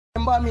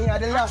Remember me at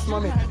the last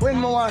moment when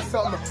I want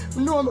something.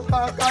 No, me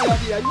can't call you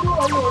here. You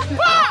know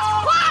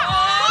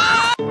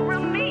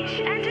Ramesh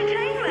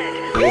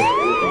Entertainment.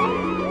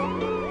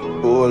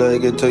 All I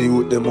get to you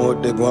with them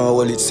out, they go on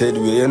what it said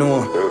we, you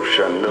know.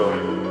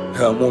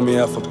 Yeah, mommy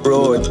have a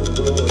broad.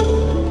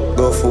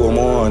 Go for a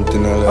month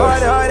in a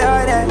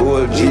life.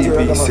 Old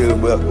GP still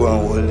back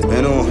one hold them,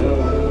 you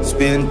know.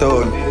 Spain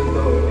town.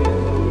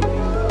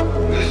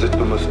 Listen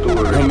to my story.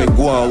 Let me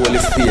go on hold the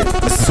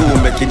faith. I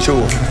soon make it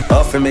true.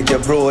 Half make your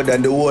broad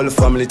and the whole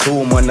family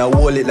too. Man, I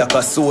hold it like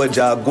a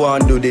soldier. Go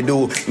and do the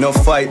do. No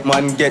fight,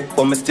 man, get,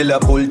 but me still a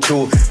pull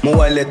through. My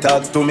wallet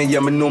talk to me, yeah,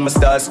 me know me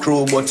start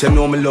screw. But you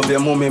know me love your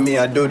mommy, me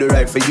I do the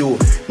right for you.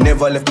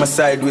 Never left my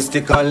side, we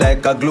stick on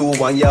like a glue.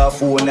 One year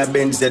phone, a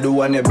Benz, they do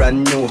one a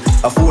brand new.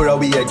 A 4 a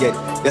we a get,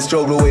 they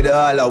struggle with the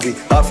all of we.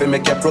 Half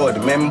make you proud,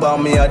 remember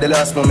me at the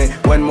last moment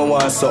when me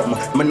want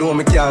something. Me know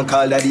me can't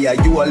call that yeah,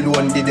 you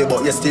alone did it,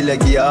 but you still a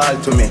give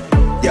all to me.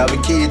 You have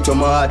a key to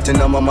my heart and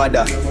I'm my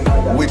mother.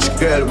 Which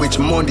girl, which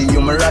money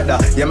you me rather?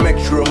 You make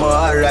sure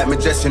my alright, me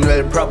dressing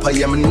well proper.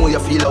 Yeah, me know you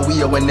feel a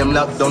way when them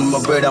locked down.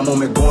 My brother, mom,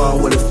 me go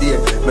on with the fear.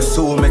 My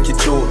soul make it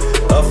true.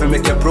 Half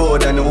make you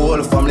proud and the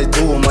whole family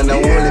too. Man, I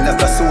hold it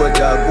like a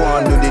soldier, go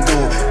on do the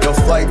do. No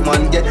fight,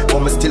 man, get, but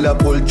me still a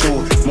pull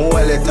through. My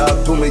wallet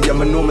talk to me, yeah,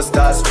 me know me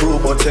start screw.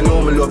 But you know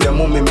me love your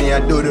mommy, me I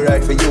do the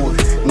right for you.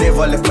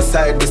 Never left my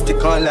side, we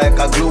stick on like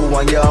a glue.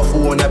 One year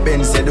phone, a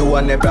Benz, say the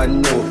one never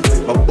new.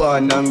 My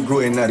born and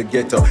growing at the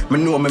ghetto.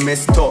 Me know me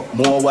messed up,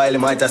 more while it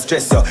might have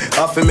stress you.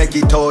 Have to make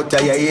it out,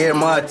 you hear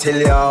me tell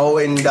you how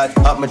when that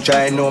happen,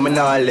 try know me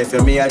not left.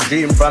 Me a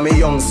dream from me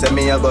young, say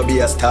me a go be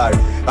a star.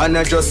 And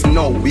I just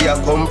know we a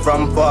come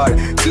from far.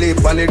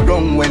 Sleep on the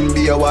ground when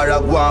be a war a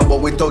go on, but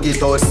we talk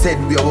it out, said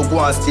we a go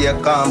and stay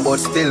calm. But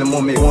still,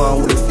 mommy, go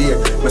on with the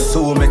fear. My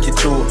soul make it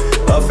true.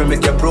 Have to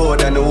make you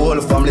proud and the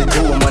whole family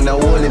too. Man, I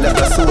hold it like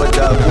a soldier,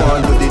 go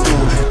on do the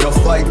do. No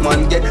fight,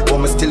 man, get, but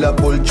me still a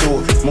pull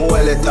through. My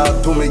wallet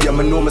talk to me, yeah,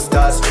 me know me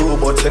start screw.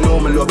 But you know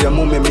me love your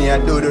mommy, me I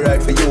do the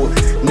right for you.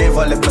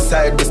 Never left my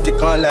side, we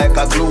stick on like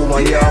a glue.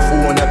 One year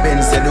phone, a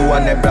Benz, say the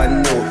one that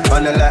brand new.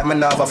 And I like me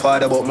not have a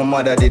father, but my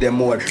mother did them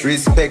more.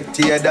 Respect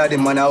to your daddy,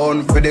 man, I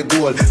own for the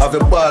goal. Have a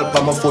ball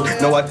on my foot,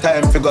 now a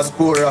time figure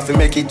score. I fi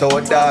make it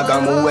out, dog,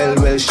 I'm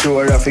well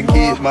sure. I fi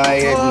keep my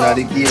head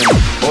in the game.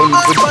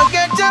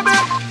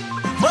 Unforgettable,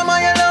 mama,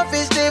 your love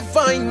is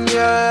divine,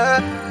 yeah.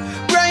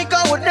 Break,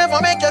 I would never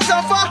make you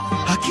suffer.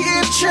 I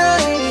keep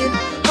trying.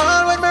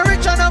 All when me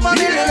rich and have $1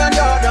 million,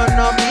 don't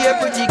know be a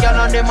pretty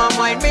girl and them a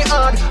mind me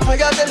hard. I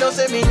tell you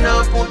say me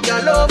nah put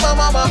your love on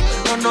mama.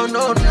 No,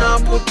 nah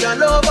put your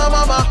love on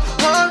mama.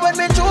 All when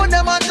me tune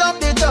them on top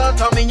the top,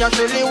 I mean you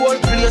surely whole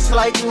place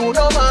like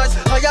Bruno Mars.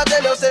 I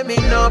tell you say me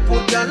nah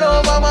put your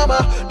love on mama.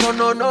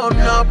 No,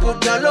 nah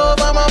put your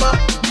love on mama.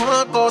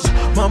 Marcus,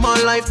 mama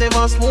life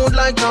never smooth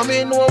like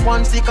me. No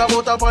one stick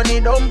about up on the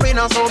dumping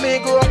and so me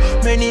grow.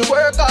 Many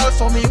work hard,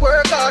 so me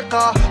work hard.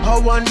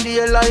 Cause one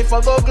day life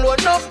I go glow.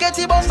 Enough get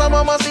it bust and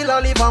mama still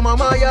a live on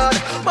mama yard.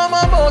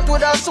 Mama bout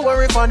with a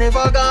sore if I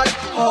never got.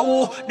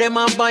 Oh, them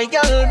a buy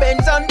girl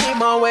Benz and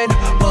Dima when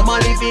mama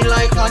living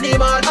like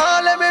animal.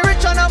 All let me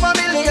rich and have $1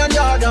 million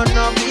yard. And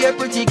not be a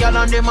pretty girl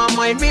and them a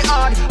mind me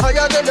hard.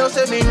 I tell you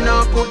say me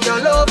nah put your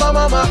love on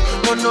mama.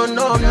 No,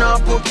 nah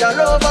put your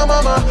love on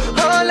mama.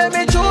 All let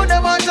me choose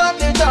them on top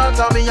the top.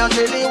 And me a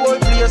tell the whole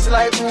place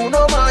like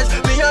Bruno Mars.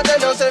 Me a tell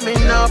you say me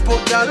nah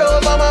put your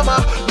love on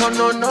mama.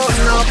 No,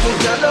 nah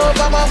put your love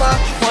on mama.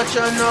 Watch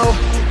you now.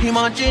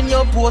 Imagine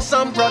your post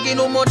and bragging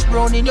how much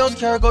brown in your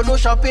car go do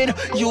shopping.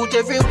 Youth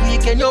every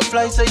weekend you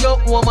fly say you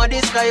home of the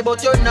sky,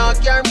 but you're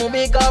not your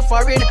mommy got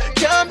foreign.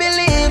 Can't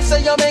believe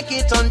say you make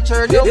it on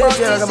church. You back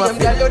the same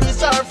girl you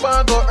deserve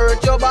and go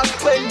hurt your back.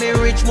 When me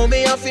rich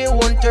mommy I feel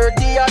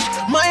 130 at.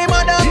 My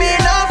mother me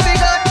not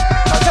forgot.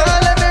 I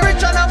let me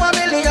rich and have $1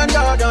 million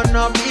yard. Don't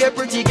not be a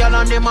pretty girl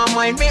and them a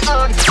mind me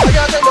hard. I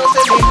tell you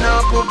say me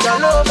nah put your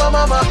love on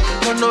mama.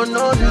 No,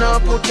 nah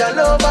put your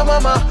love on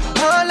mama.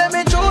 Let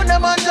me tune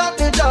them on top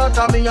the top.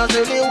 And me a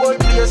say the whole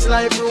place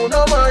like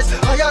Bruno Mars.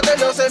 I tell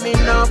you say me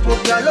nah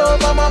put your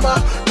love on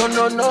mama.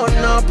 No,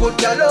 nah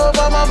put your love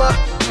on mama.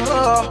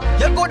 Oh,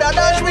 you coulda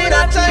dash me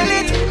that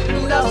silent.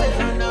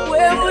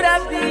 Where would I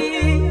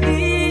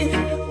be?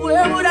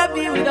 Where would I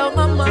be without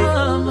my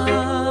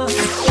mama?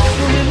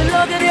 Me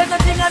love you, there's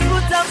nothing I'd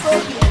put up for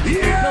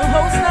you. No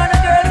house, nor no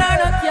girl, nor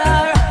no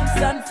car.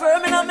 Stand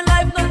firm in my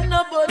life, nothing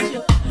about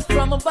you.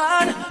 From a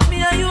barn,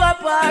 me and you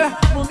apart.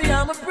 Mommy,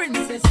 I'm a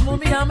princess,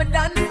 mommy, I'm a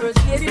dan.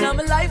 First lady in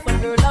my life, a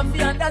girl, I'm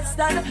the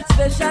understand.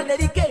 Special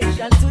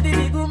dedication to the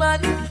big woman.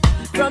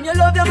 From your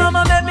love, your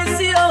mama made me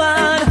see your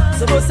one.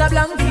 So bust a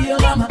blank for your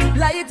mama,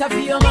 lighter for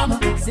your mama.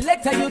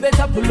 Selector, you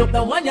better pull up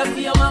the one you for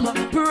your mama.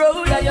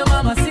 Proud of your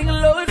mama, sing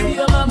loud for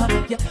your mama.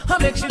 Yeah, I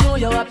make sure you know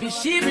you're happy,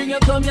 she bring you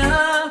come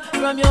here.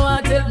 From your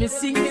heart, tell me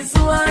sing this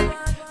one.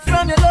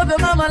 From your love, your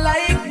mama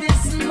like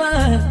this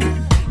man.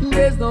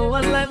 There's no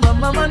one like my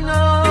mama, no.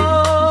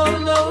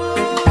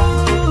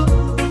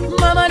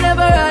 Mama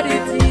never had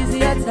it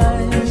easy at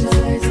times.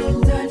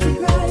 Sometimes she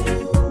cried.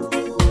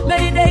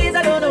 Many days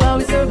I don't know how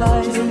we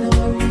survive. She said, don't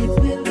worry, it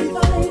will be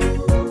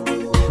fine.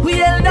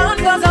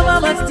 cause of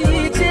mama's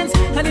teachings,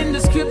 and in the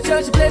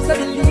scripture she placed her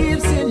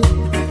beliefs in.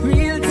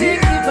 Real thing,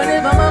 if I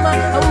never mama,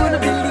 I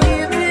wouldn't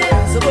believe it.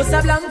 So go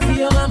stop long for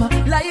your mama,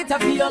 light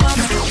up for your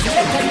mama.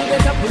 Later you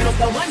better pull up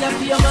the one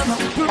for your mama.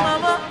 For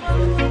mama,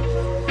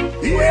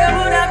 where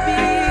would I be,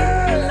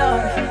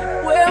 Lord?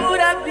 Where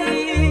would I be?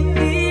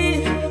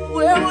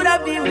 Where would I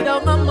be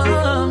without my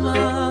mama?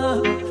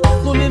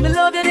 Mommy, me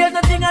love you, there's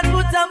nothing I'd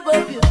put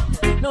above you.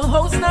 No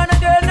house, nor no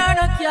girl, nor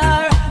no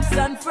car.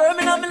 Stand firm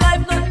in my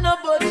life, nothing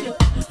about you.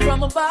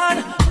 From a barn,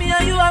 me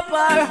and you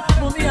apart.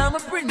 Mommy, I'm a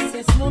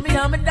princess, mommy,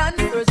 I'm a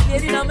dance. First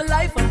lady in my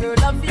life, a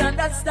girl of you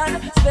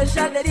understand.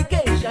 Special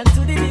dedication to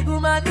the big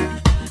woman.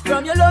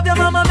 From your love, your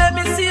mama, make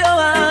me see your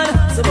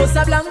hand. So go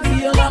stop long for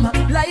your mama,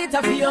 light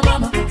up for your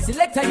mama.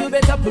 Selector, you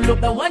better pull up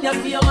the one you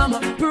for your mama.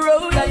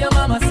 Proud of your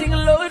mama, sing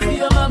loud for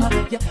your mama.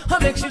 Yeah, I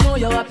make sure you know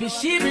you're happy,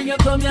 she bring you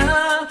come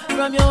here.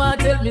 From your heart,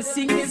 tell me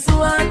sing this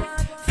one.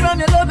 From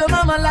your love, your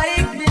mama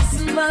like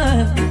this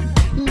man.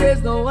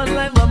 There's no one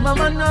like my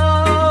mama,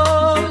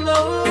 no, no.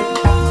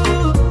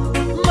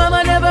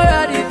 Mama never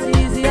had it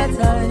easy at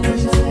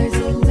times. She said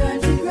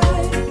sometimes she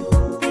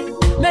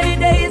cried. Many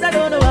days I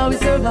don't know how we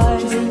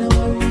survived. She said no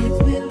worry, it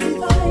will be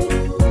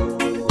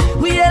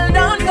fine. We held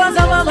down cause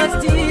of mama's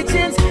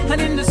teachings,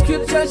 and in the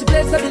scripture she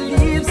placed her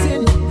beliefs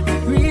in.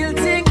 Real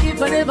thing,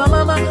 if I never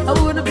mama, I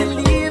wouldn't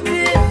believe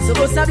it. So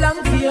go stop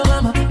long for your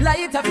mama,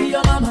 light up for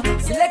your mama.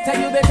 Selector,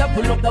 you better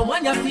pull up the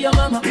one you for your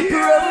mama.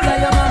 Proud of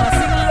your mama,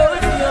 sing loud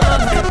for your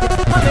mama.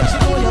 I make sure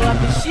you know you're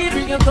happy, she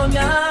bring you come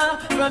here.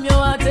 From your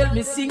heart, tell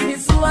me sing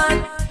this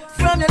one.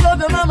 From your love,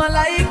 your mama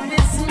like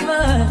this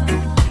man.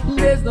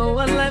 There's no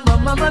one like my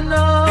mama,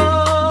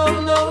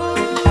 no, no.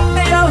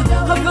 Hey yo,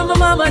 how come my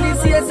mama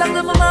this year? How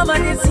come my mama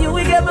this year?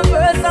 We gave my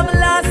first and my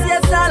last year,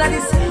 all of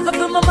this. How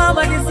come my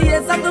mama this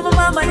year? How come my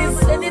mama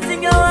this?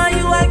 Anything you want,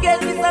 you want, get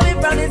this, I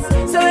promise.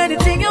 So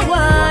anything you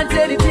want,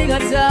 anything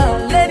at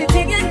all,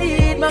 anything you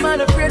need, my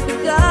mother pray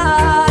to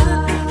God.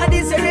 And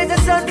this year is the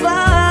sun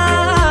fall.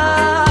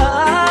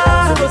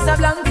 So go stop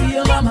long for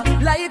your mama,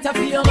 light up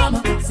for your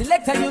mama.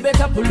 Selector, you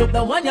better pull up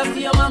the one you for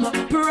your mama.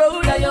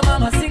 Proud of your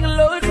mama, sing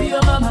loud for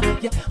your mama.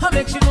 Yeah, I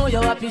make sure you know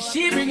you're happy,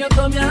 she bring you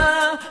come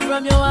here.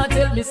 From your heart,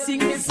 tell me sing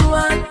this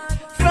one.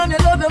 From your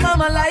love, your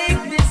mama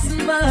like this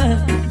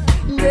man.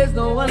 There's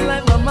no one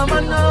like my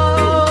mama,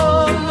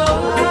 no, no.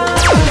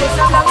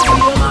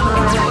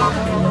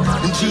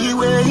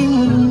 G-Way,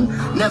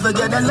 never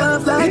get a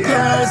love like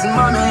yours,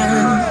 mommy.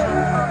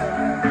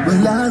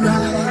 Well,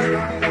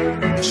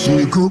 alright.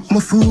 She cook my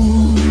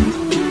food,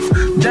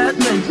 that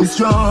make me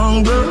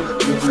stronger.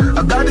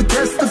 I gotta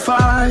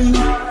testify.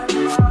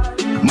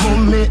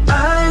 Mommy,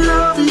 I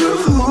love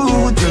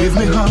you, gave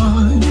me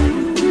heart.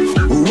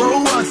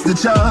 Whoa, what's the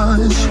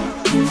charge?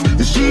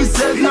 She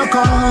said no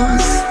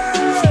cause.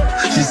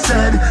 She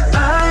said,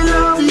 I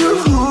love you,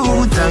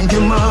 thank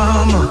you,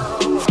 mama.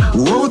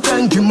 Whoa,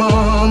 thank you,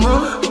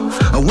 mama.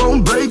 I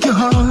won't break your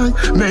heart,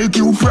 make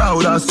you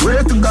proud, I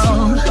swear to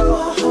God.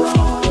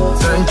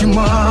 Thank you,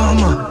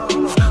 mama.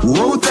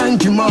 Whoa,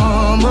 thank you,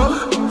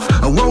 mama.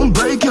 I won't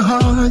break your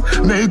heart,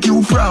 make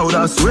you proud,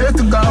 I swear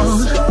to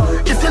God.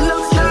 If you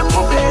love your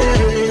mommy,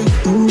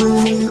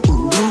 ooh,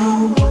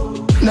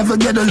 ooh, never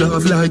get a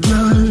love like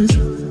yours.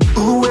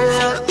 Ooh,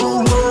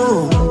 ooh,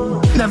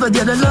 ooh. Never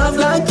get a love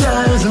like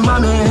yours,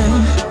 mommy.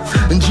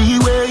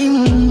 G-Way,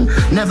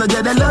 never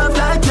get a love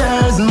like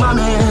yours,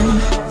 mommy.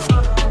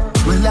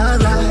 Well,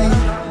 alright.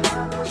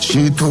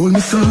 She told me,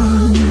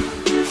 son,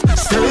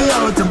 stay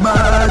out of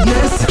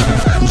badness.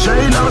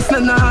 Jailhouse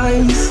not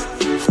nice.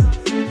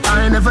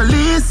 I never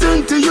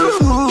listened to you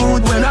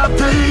when I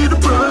paid the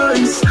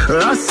price.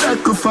 I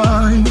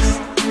sacrificed.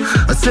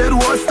 I said,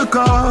 what's the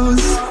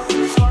cause?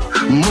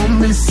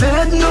 Mommy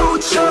said, no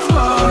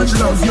charge.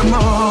 Love your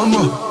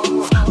mama.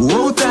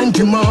 Whoa, thank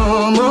you,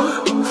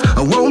 mama.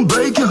 I won't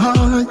break your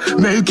heart,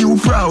 make you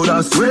proud,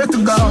 I swear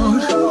to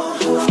God.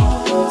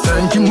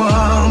 Thank you,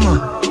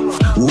 mama.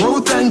 Whoa,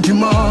 thank you,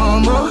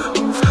 mama.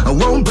 I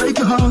won't break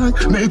your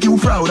heart, make you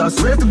proud, I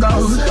swear to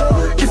God.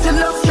 If you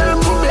love your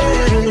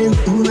mommy,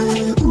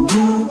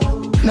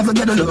 never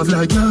get a love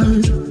like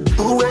yours.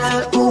 Ooh,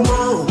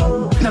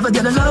 never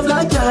get a love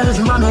like yours,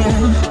 mommy.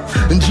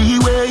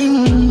 G-Way,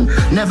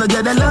 never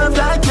get a love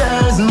like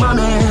yours,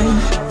 mommy.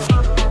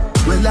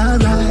 Well,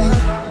 alright.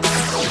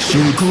 She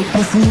cook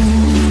my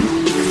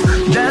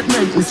food, that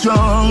make me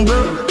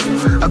stronger.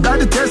 I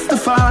gotta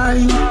testify.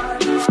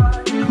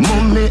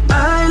 Mommy,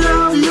 I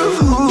love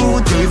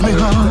you, gave me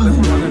heart.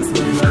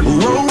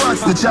 Whoa,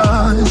 what's the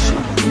charge?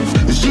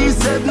 She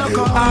said no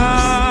cause.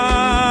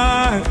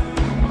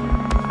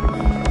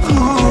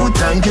 Ooh,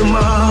 thank you,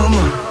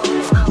 mama.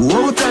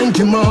 Whoa, thank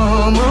you,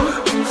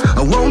 mama.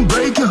 I won't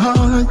break your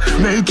heart,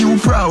 make you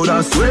proud,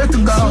 I swear to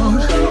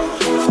God.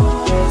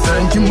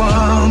 Thank you,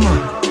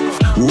 mama.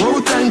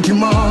 Whoa, thank you,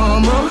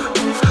 mama.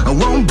 I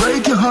won't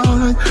break your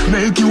heart,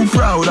 make you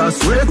proud, I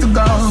swear to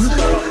God.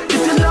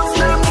 If you love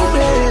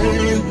me,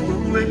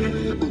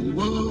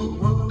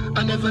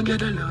 I never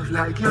get a love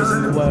like yours.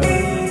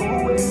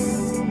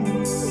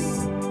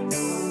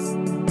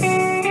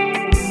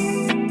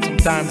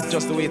 sometimes it's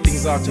just the way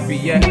things are to be,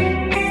 yeah.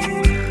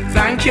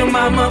 Thank you,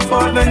 mama,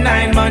 for the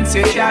 9 months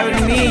you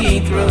carried me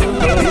through.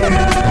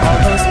 All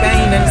those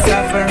pain and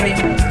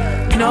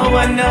suffering. No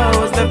one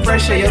knows the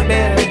pressure you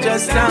bear,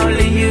 just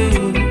only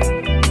you.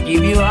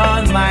 Give you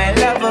all my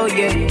love, oh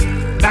yeah.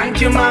 Thank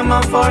you,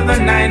 mama, for the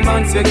 9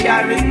 months you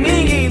carried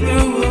me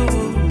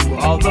through.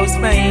 All those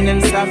pain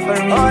and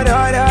suffering.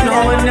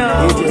 No one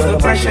knows the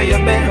pressure you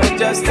bear,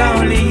 just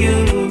only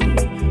you.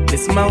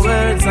 It's my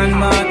words and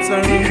my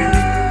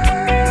offering.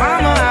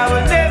 Mama, I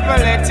will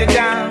never let you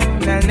down.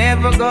 I'll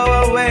never go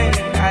away,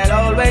 I'll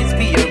always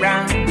be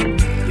around.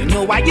 You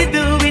know why you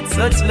do it,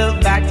 such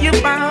love that you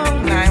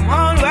found. I'm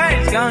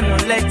always gonna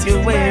let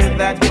you wear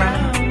that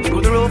crown.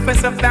 Through the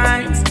roughest of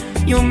times,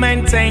 you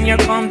maintain your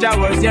calm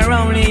towards your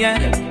only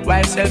end,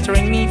 while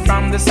sheltering me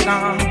from the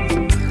storm.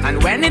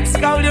 And when it's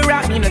cold, you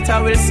wrap me in a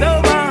towel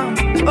so warm.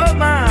 Oh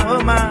my,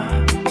 oh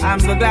my, I'm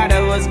so glad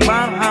I was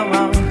born.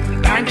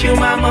 Thank you,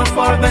 mama,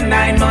 for the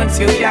 9 months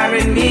you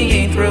carried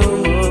me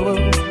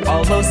through.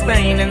 All those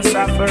pain and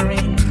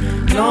suffering.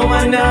 No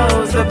one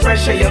knows the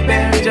pressure you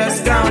bear,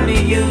 just only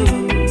you.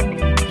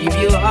 Give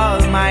you all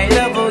my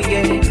love, oh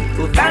yeah.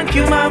 So thank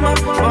you, mama,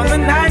 for the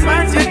 9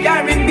 months you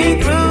carried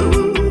me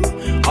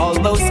through. All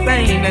those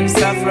pain and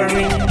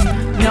suffering.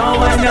 No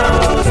one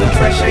knows the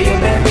pressure you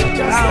bear,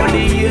 just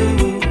only you.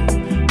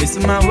 This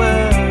is my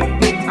word,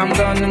 I'm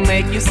gonna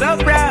make you so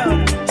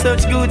proud.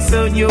 Such good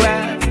son you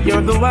have.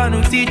 You're the one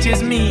who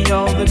teaches me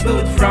all the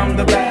good from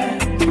the bad.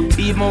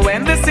 Even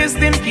when the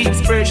system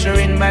keeps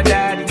pressuring my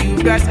dad,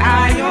 you got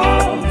high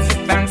hopes.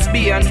 Thanks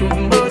be unto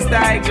the Most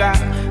High God.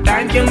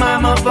 Thank you,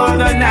 mama, for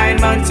the 9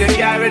 months you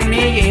carried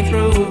me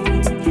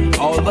through.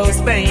 All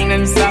those pain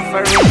and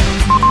suffering.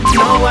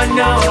 No one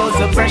knows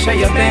the pressure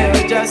you bear,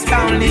 just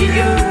only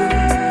you.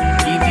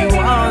 Give you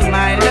all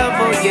my love,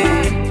 oh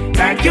yeah.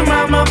 Thank you,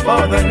 mama,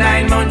 for the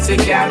 9 months you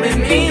carried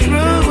me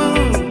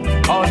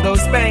through. All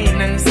those pain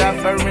and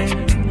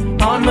suffering.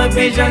 All my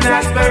vision,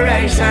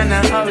 aspiration,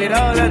 I owe it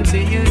all unto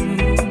you.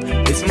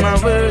 It's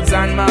my words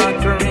and my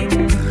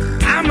offering.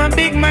 I'm a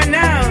big man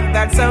now,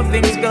 that's how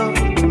things go.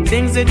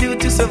 Things they do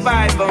to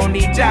survive,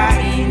 only Jah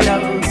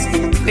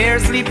knows.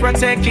 Fiercely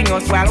protecting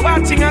us while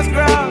watching us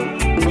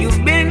grow.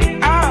 You've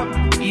been up,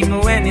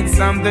 even when it's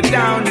on the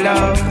down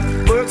low.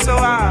 Work so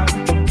hard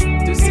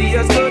to see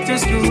us go to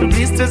school.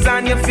 Blisters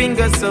on your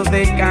fingers so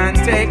they can't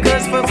take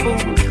us for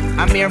food.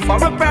 I'm here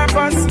for a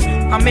purpose,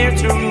 I'm here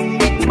to rule.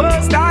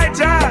 Most High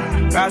Jah,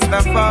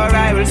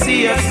 Rastafari will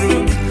see us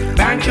through.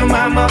 Thank you,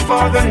 mama,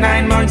 for the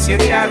 9 months you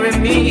carried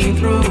me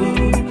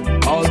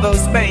through. All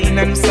those pain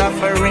and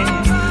suffering.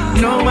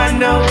 No one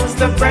knows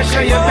the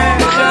pressure you bear,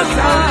 just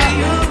only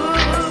you.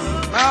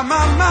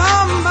 Mama,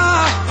 mama,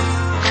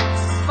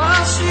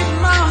 my sweet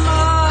mama.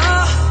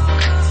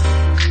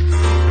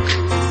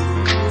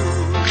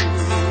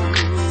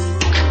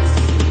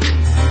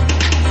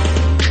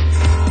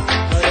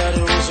 My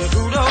daddy was a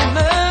good old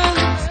man,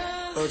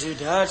 but he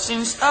died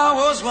since I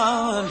was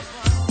 1.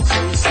 So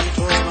you see, it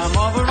was my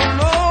mother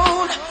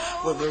alone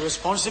with the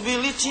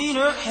responsibility in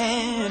her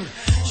hand.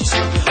 She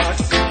said it hard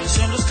to feed and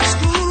send us to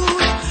school.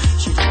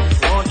 She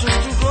didn't want us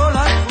to grow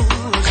like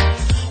fools.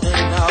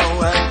 And now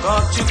I've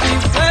got to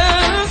give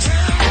thanks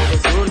for the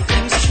good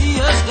things she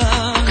has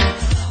done.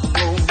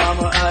 Oh,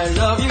 mama, I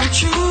love you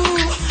too,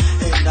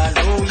 and I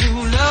know you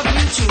love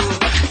me too.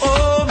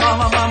 Oh,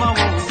 mama, mama,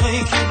 won't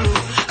make you blue.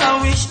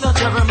 I wish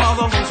that every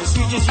mother was as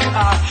sweet as you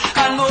are.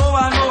 I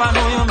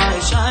know you're my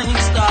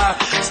shining star.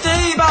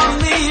 Stay by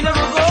me,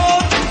 never go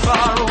too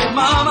far. Oh,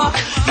 mama,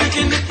 you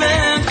can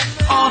depend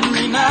on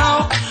me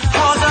now,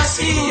 'cause I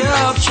see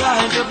you've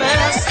tried your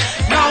best.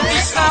 Now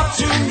it's up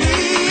to me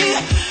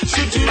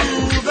to do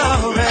the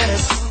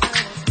rest.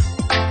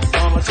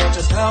 Mama taught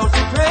us how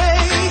to pray,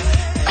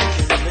 and I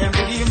can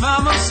remember the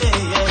mama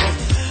saying,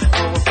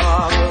 our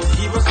Father,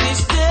 give us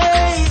this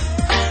day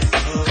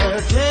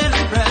our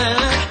daily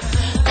bread,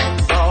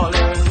 and all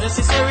our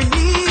necessary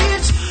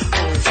needs.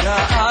 Oh,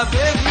 Jah, I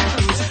beg you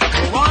please.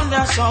 No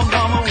wonder some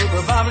mama with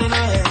a Bible in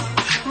her head,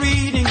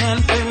 reading and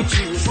praying,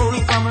 tears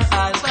rolling from her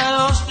eyes. I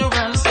lost her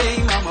and say,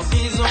 mama,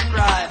 please don't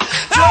cry.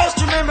 Just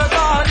remember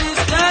God is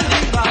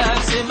standing by.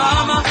 I say,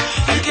 mama,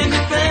 you can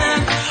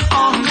depend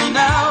on me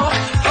now,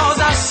 'cause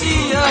I see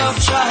you've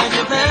tried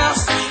your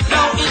best.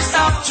 Now it's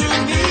up to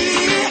me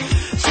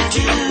to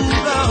do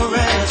the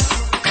rest.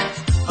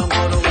 I'm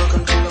gonna work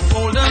until I'm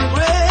old and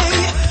gray,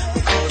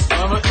 because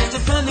mama is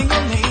depending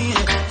on me.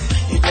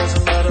 It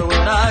doesn't matter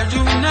what I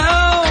do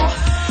now,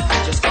 I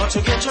just got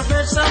to get your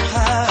bed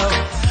somehow.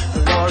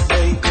 Lord,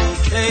 make me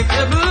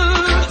capable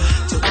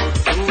to put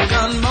food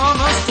on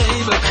mama's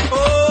table.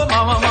 Oh,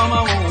 mama, mama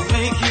won't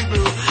make you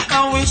blue.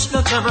 I wish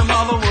that every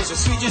mother was as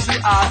sweet as you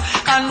are.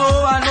 I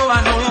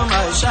know you're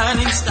my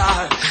shining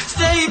star.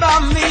 Stay by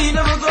me,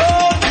 never go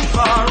too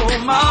far. Oh,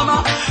 mama,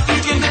 you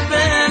can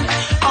depend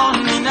on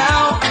me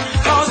now,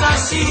 'cause I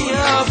see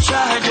you've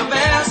tried your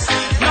best.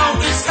 Now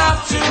it's up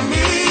to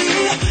me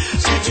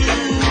to do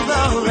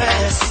the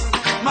rest.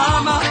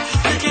 Mama,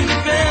 you can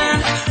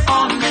depend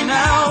on me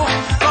now,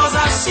 'cause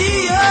I see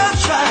you've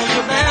tried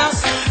your best.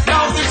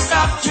 Now it's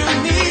up to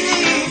me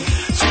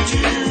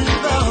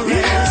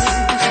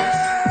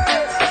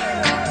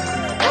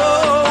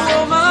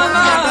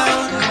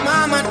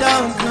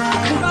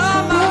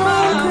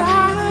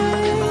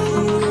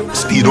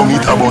weed on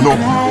it, I'm on up.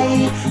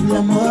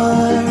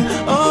 L'amour,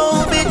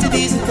 oh, bitter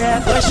days of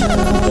death for sure.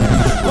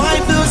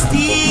 Wipe those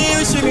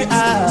tears from your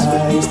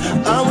eyes.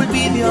 I will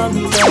be the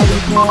only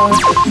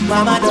one.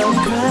 Mama, don't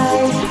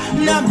cry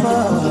no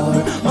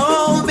more.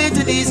 Oh,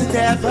 bitter days of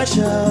death for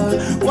sure.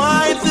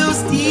 Wipe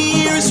those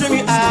tears from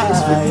your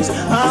eyes.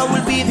 I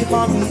will be the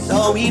only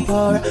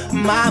weeper.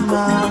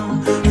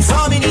 Mama,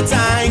 so many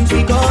times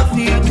we go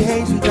through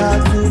days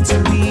without food to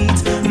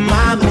eat.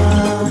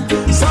 Mama,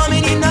 so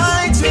many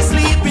nights we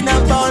sleep in a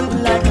bundle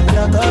like a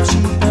flock of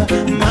sheep.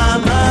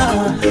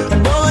 Mama, I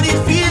know what it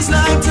feels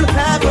like to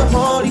have a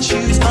holy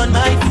shoes on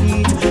my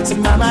feet. So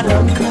mama,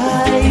 don't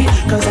cry,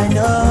 cause I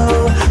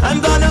know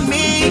I'm gonna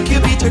make you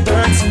bitter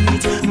turn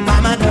sweet.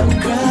 Mama, don't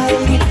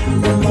cry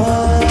no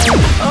more.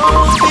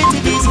 Oh,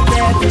 bitter days of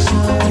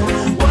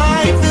depression.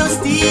 Wipe those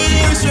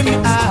tears from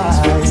your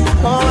eyes.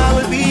 Oh, I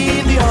will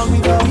be the only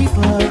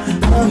weeper.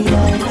 Oh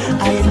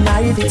yeah, I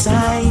admire the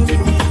time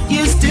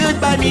you stood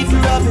by me for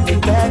rough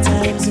and bad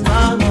times.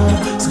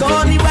 Mama,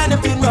 scorn me when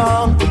I've been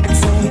wrong and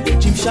say,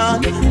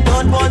 Egyptian,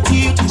 don't want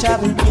you to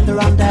travel in the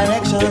wrong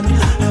direction.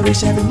 I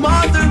wish every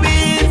mother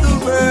in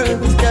the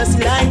world was just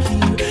like you.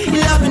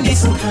 You loving me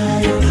so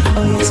kind.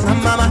 Oh yes, my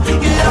mama,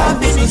 you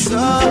loving me so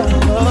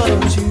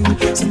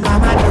true. So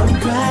mama,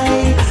 don't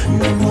cry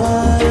no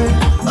more.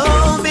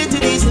 Oh, bitter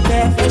days of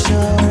death for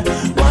sure.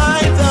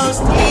 Wipe those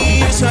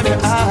tears from your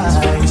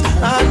eyes.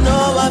 I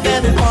know I've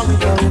been hungry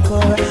for your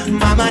core.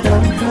 Mama,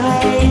 don't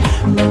cry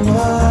no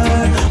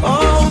more.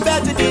 Oh,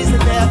 better days of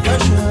death for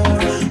sure.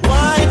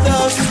 Wipe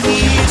those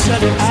tears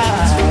from your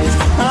eyes.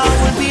 I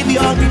will be the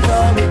hungry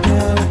for your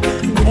core.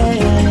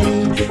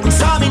 Yeah.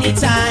 So many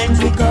times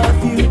we go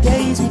through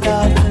days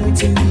without food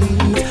to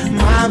eat.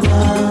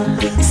 Mama,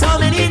 so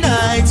many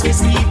nights we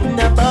sleep in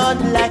a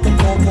bundle like a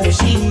flock of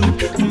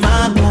sheep.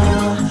 Mama,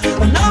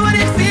 I know what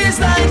it feels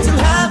like to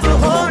have a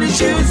holy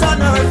shoes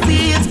on our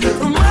feet.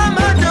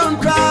 Mama, don't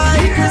cry,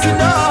 cause you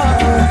know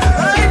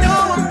I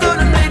know I'm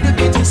gonna make the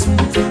bitter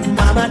sweet.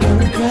 Mama,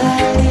 don't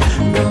cry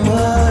no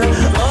more.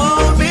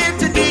 Oh,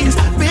 bitter days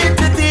with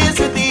the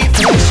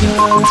pressure.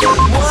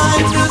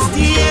 Wipe those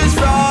tears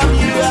from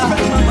your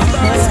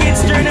eyes.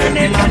 Skits turn her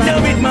neck and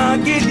now it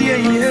market, yeah.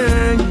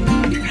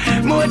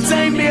 More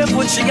time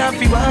barefoot, she got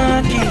fi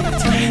walk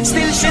it.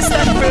 Still she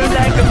stand firm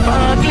like a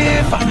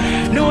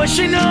forklift. No,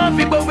 she know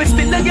fi, but we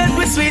still a get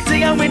with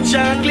sweetie and with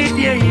chocolate,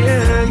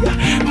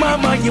 yeah.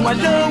 Mama, you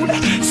alone,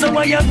 so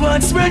why you go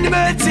and spread the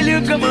bird till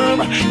you come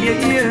home,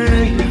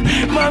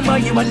 yeah. Mama,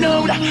 you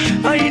alone,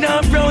 I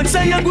know brown,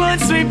 so you go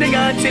and sweep the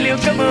yard till you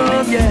come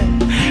home, yeah.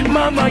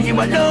 Mama, you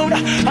alone,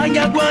 and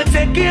you go and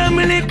take care of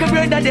me little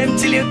brother them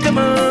till you come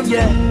home,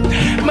 yeah.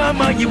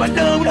 Mama, you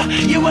alone,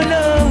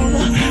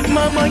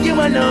 Mama, you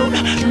alone,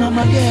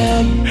 Mama,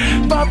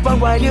 yeah. Papa,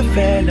 why you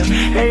fell?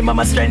 Hey,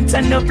 Mama, strength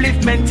and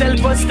upliftment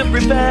help us to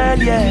prevail,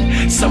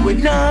 yeah. So we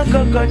not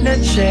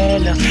coconut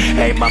shell.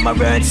 Hey, Mama,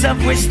 words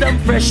of wisdom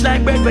fresh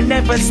like bread will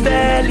never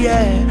stale,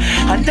 yeah.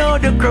 I know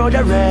the crowd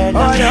are red.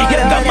 Oh, yeah, you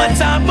got my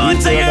top on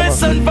to your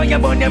son for your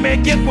bone, you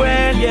make you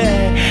well,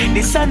 yeah.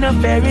 This is a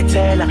fairy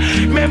tale.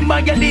 Remember,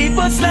 you leave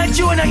us like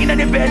Jonah in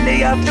the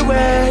belly of the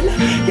well.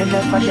 You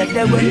never get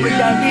the when we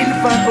are in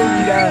for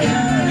hunger.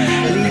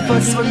 Leave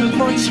us when we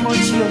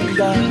much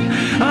younger.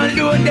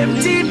 Although them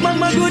teeth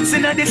mama goods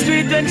in the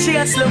street when she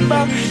a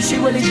slumber, she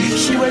will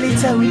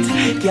it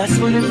out. Gas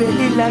for the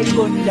belly like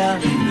thunder.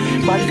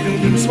 Bad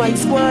feelings, white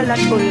squall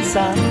and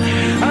pulsar.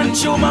 And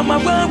show mama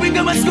when we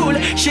go to school,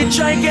 she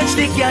try catch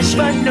the cash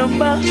van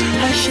number.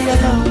 And she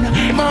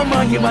alone,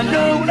 mama you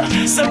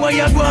alone. So why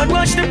you go and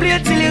watch the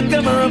plate till you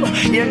come home?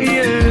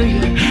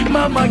 Yeah.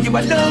 Mama you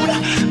alone.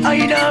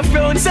 I know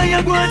brown, so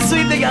you go and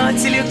sweep the yard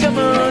till you come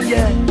home,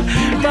 yeah.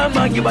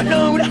 Mama you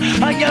alone.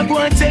 I you go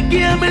and take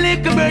care of me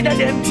little brother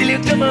them till you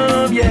come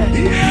home, yeah.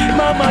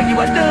 Mama you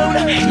alone.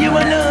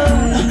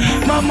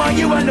 Mama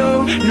you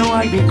alone. No,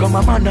 I become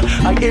a man.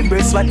 I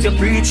embrace what you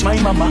preach, my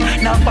mama.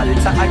 Now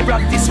falter, I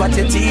practice what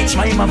you teach,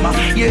 my mama.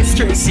 You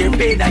stress your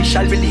pain, I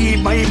shall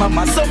believe, my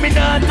mama. So me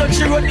not touch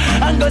the road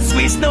and go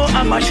squeeze no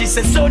hammer. She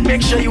said, son,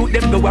 make sure you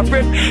them go a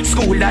prep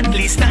school. At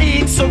least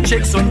 9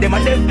 subjects when them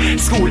a them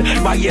school.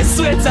 Buy your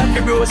sweats and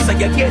the bros so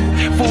you get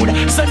food.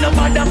 So no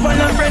matter for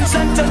no friends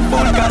and turn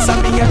fool, cause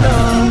I'm me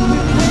alone.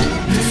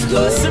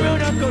 Go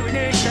surround a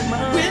coronation,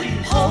 man.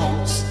 With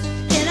holes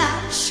in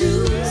our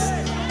shoes.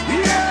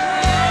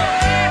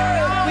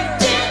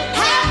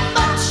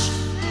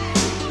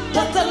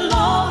 But the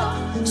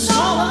Lord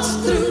saw us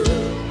through.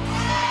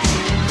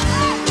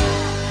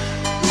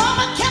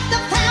 Mama kept the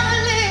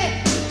family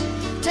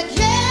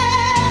together.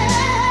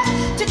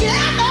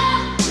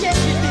 Yes,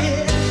 she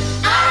did.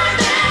 I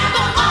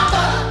remember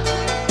Mama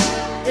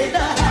in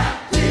the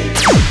happy.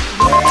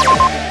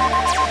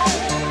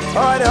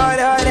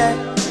 Alright.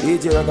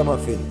 DJ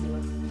Ragamuffin.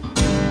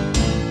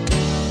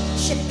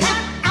 She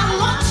packed our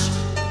lunch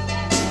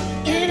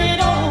in an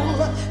old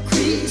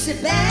greasy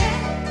bag.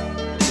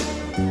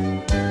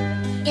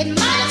 It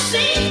might have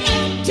seemed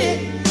empty,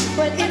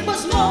 but it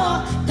was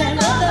more than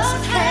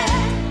others had.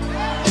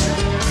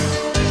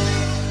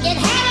 It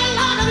had a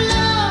lot of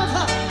love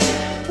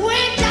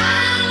way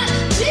down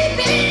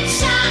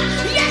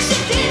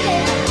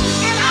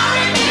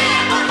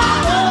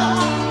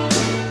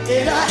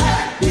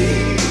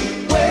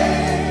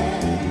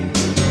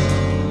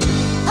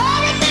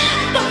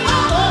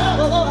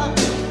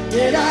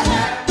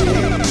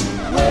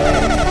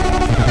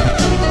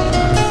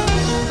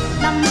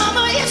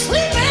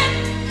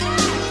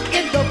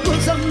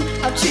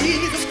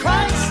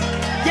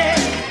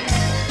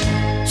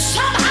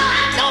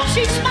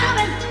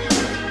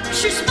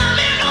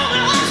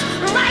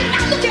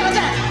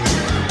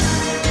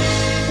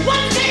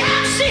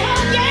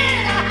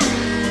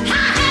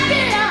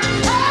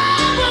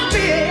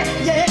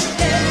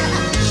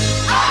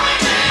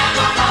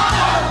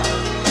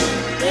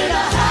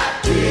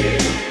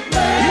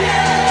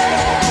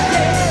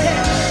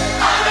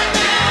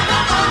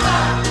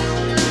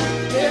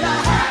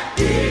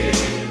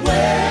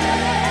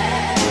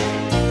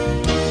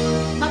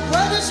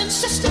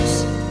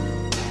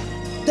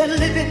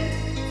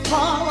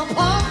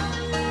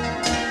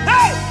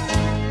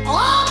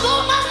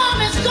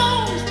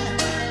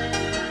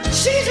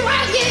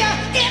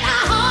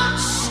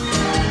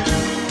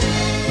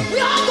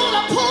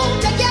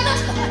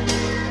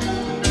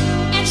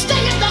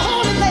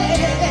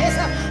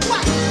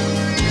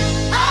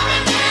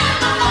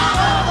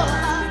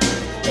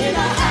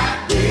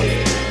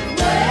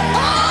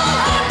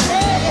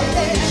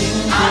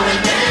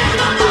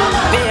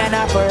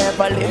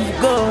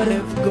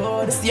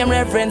same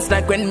reference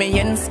like when me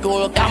in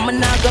school. Come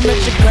on, I go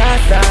make you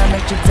cross and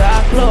make you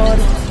talk loud.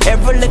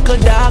 Every little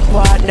dark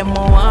part, them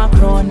I walk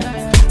round.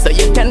 So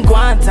you can go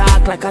and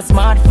talk like a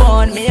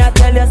smartphone. Me, I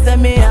tell you, say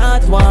me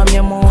heart warm,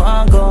 you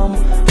want gum.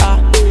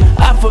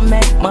 I for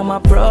make mama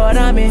proud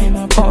of me.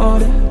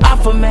 I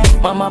for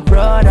make mama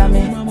proud of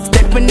me.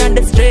 Stepping on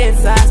the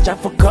streets, I try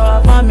for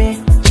cover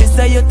me. She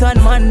say you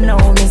turn man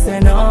now, me say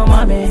no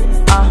mommy.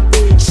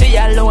 She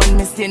alone,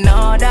 me see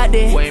no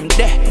daddy. When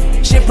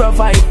there, she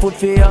provide food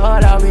for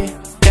all of we.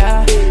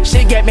 Yeah,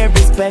 she get me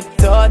respect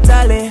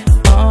totally.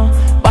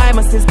 Buy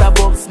my sister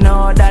books,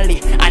 no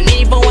dolly. And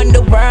even when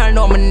the world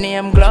know my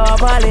name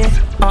globally,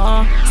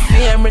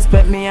 same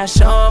respect me and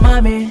show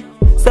mommy.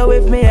 So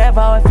if me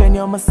ever offend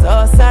you, I'm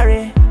so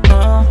sorry.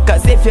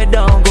 Cause if you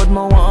don't good, me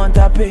want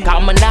to pay.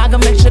 Come on, I gonna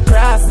make you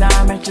cross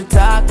and make you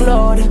talk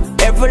loud.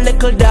 Every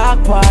little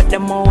dark part,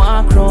 them I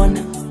walk round.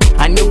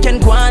 And you can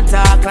go and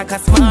talk like a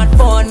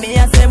smartphone. Me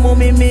I say,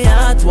 mommy, me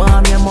heart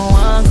warm, you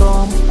want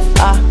gum.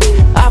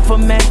 I for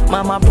make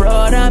mama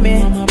proud of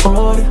me.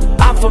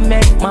 I for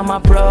make mama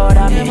proud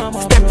of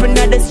me. Stepping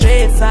at the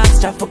streets, I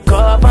try for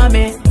cover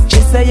me. She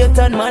say you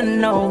turn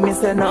man now, me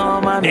say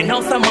no mommy. They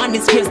know some man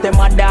disgrace them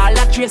mother, all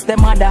that trace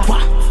them mother.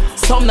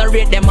 Some not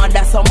rate them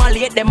mother, some a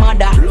late them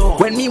mother.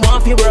 When me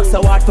want to work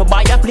so hard to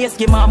buy a place,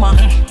 give mama.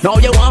 Now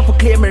you want to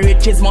claim me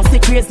riches, must be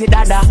crazy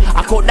dada.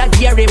 I caught that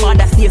Gary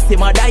mother, Stacy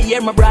mother,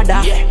 hear my brother.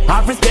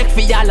 Have respect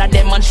for y'all of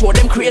them and show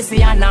them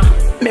crazy Anna.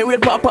 Me will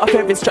pop off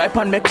every stripe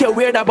and make you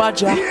wear the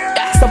badger.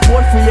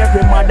 Support for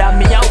every mother,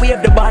 me I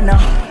wave the banner.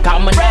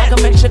 Come on, I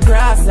can make you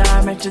cross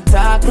and make you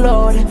talk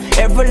loud.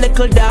 Every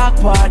little dark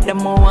part,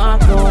 them I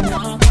walk on.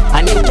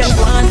 And you can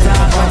go and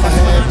talk. I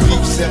had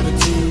beef,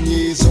 17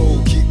 years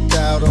old, kicked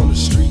out on the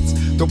streets.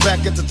 Though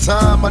back at the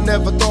time, I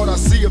never thought I'd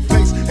see her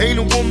face. Ain't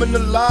a woman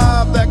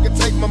alive that could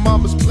take my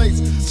mama's place.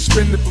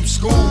 Suspended from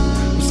school,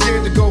 I'm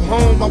scared to go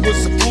home. I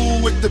was a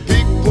fool with the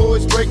big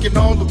boys breaking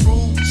all the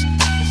rules.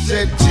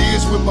 Shed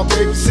tears with my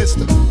baby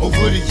sister.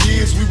 Over the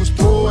years, we was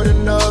poor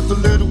than other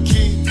little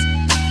kids.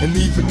 And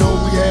even though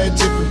we had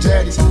different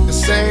daddies, the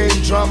same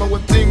drama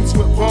when things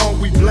went wrong,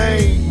 we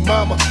blame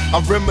mama.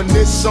 I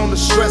reminisce on the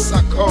stress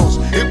I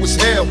caused. It was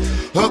hell,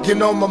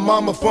 hugging on my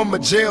mama from a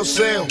jail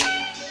cell.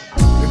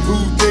 And who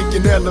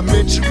thinking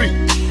elementary?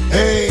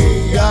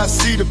 Hey, I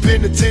see the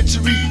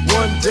penitentiary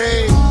one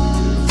day.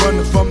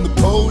 Running from the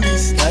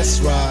police,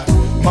 that's right.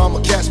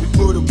 Mama catch me,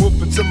 put a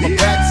whoop into my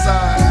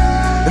backside.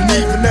 And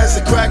even as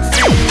a crack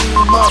fiend,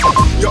 mama,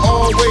 you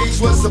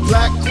always was a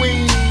black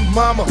queen,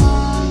 mama.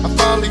 I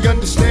finally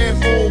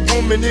understand for a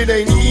woman it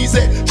ain't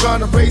easy trying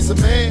to raise a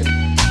man.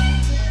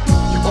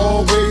 You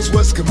always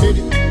was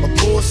committed, a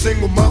poor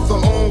single mother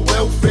on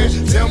welfare.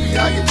 Tell me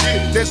how you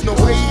did it, there's no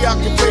way I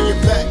can pay you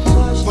back.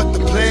 But the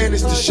plan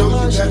is to show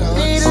you that I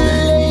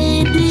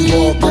understand. You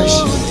all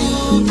appreciate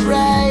it. Don't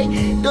cry,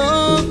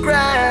 don't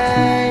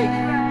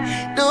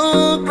cry,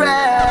 don't cry.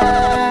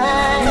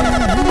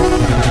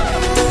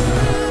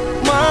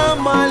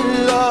 Mama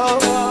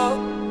love,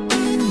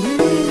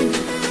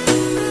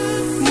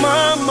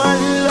 mama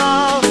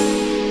love.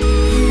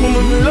 Mama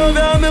love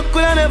you, me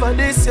coulda never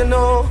this, you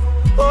know.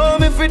 Oh,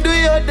 me fi do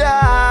your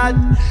dad.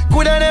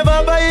 Coulda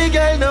never buy a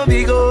girl no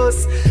big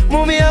house.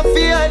 Mommy, I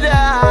fear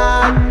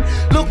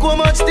that. Look how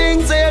much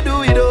things I do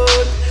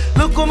without.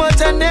 Look how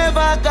much I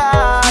never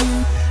got.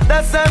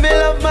 That's why me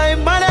love my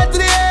mother to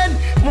the end.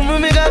 Mommy,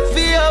 me got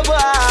fear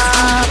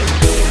back.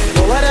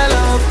 But what I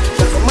love,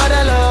 like a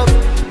mother love.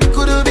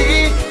 Could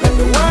be like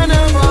the one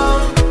I'm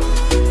on.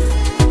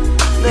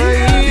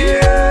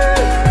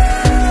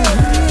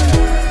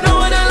 No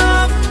one I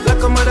love,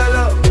 like a mother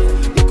love.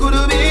 You could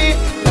be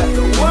like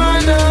the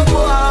one I'm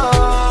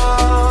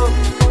on.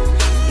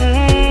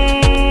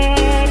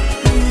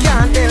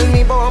 Can't tell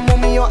me about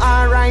mommy you're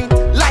alright.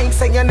 Like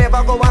say you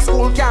never go to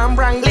school, can't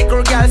bright.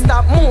 Little girl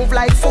stop move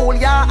like fool,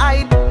 yeah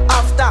hide.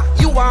 After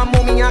you want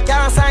mommy you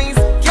can't size.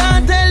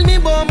 Can't tell me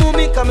about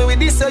mommy coming with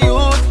this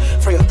youth.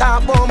 For your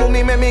top about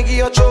mommy me give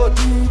you truth.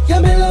 Yeah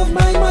me love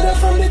my mother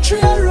from the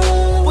tree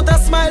road. Put a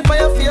smile by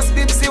your face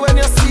Bipsy when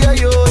you see a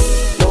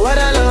youth. No what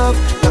I love,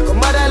 like a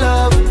mother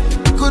love.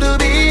 Could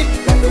be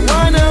like the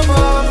one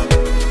above.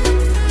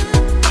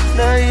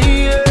 Nah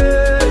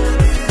yeah.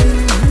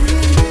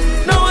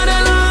 No what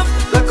I love,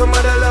 like a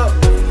mother love.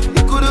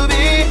 It could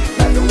be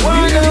like the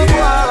one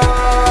above.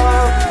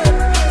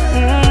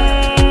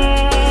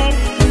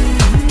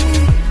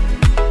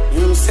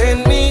 You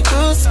send me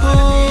to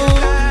school.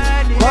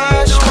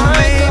 Wash my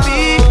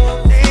baby.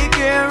 Take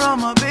care of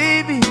my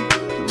baby.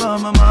 But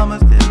my mama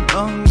still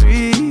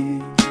hungry.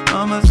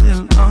 Mama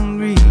still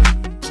hungry.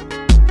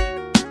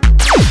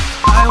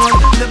 I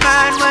wasn't the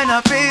man when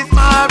I faced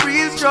my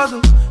real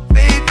struggle.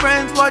 Fake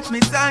friends watch me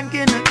sink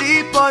in a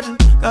deep puddle.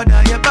 God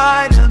I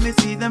abide, help me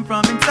see them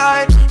from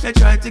inside. They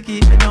try to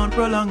keep me down,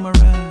 prolong my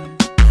ride.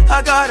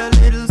 I got a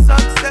little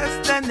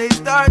success, then they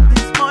start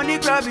this money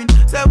grabbing.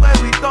 Say where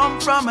we come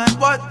from and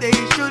what they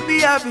should be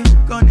having.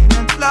 Gunning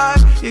and fly,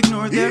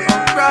 ignore their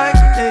outcry.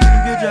 They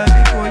leave you dry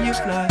before you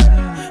fly.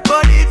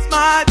 But it's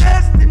my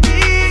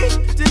destiny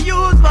to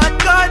use what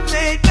God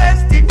made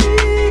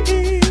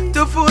destiny.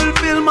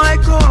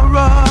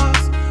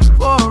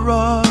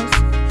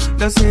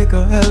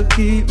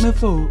 keep me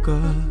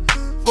focused.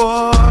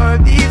 For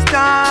these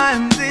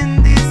times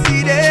in this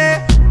city,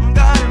 I'm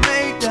gonna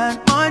make that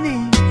money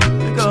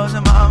because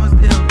my mama's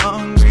still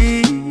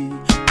hungry.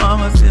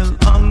 Mama's still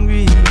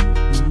hungry.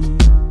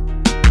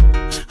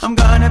 I'm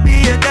gonna be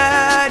a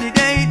daddy,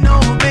 they ain't no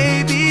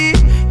baby.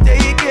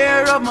 Take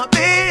care of my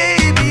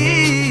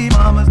baby.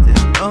 Mama's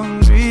still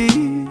hungry.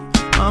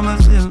 Mama's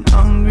still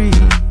hungry.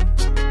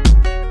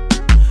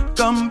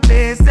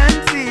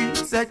 Complacency,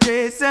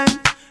 saturation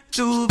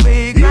to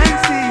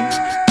vagrancy.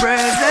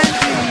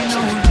 Presently,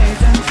 no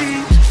latency,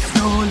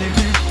 no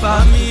limit.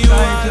 Mommy, you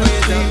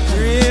always a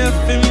pray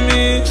for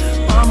me.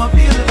 Mama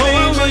feel the pain,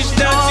 I wish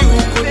that you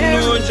could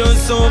know just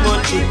so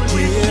much you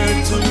dear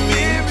to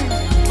me.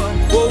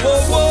 Whoa,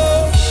 whoa,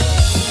 whoa.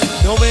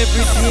 Now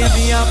every day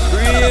me a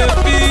pray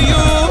for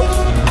you.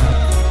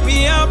 Me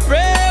a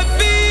pray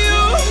for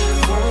you.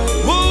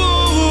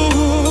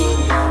 Woo,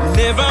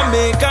 never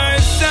make her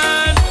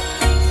stand.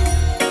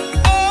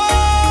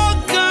 Oh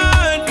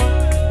God,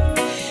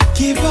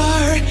 give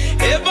her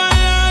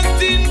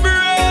everlasting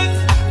breath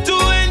to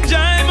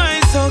enjoy my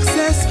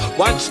success.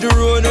 Watch the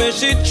road where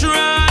she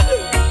trod.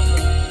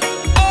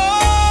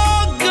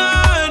 Oh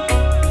God,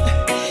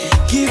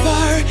 give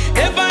her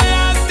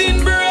everlasting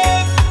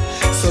breath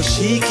so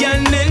she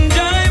can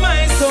enjoy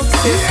my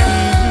success.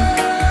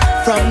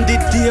 From the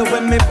day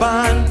when me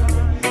born,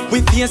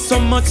 we face so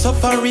much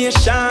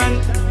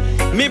sufferation.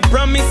 Me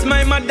promise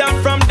my mother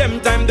from them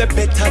time the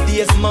better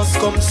days must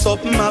come.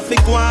 Something have to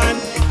go on.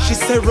 She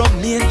said,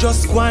 Romain,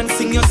 just go and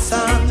sing your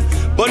song,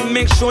 but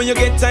make sure you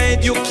get an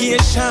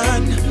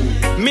education.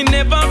 Me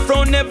never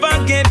frown, never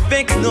get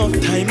vexed. No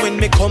time when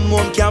me come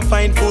home can't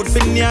find food for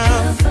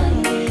nyam.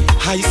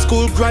 High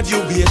school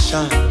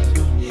graduation,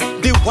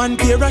 the one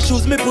pair of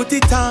shoes me put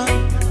it on.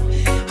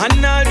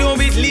 And although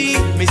it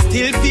leave, me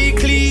still feel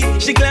clean.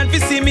 She glad to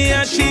see me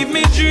achieve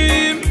me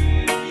dream.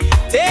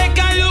 Take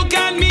a look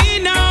at me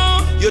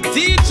now. Your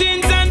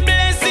teachings and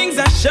blessings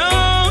are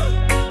shown.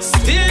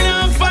 Still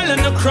I'm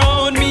following the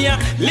crowd. Me a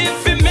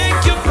live to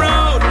make you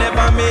proud.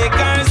 Never make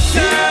her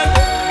sad.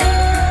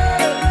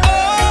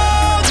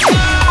 Oh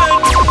God,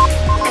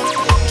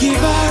 give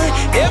her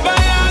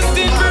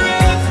everlasting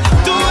breath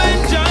to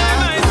enjoy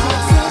my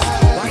success.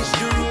 Watch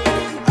the road.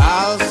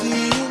 I'll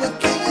see you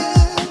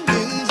again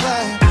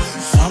inside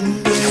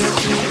someday.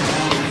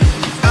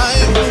 I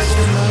miss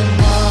my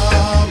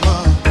mama.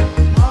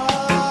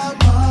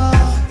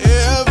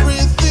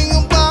 Everything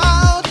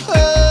about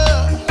her.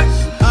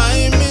 I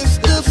miss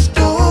the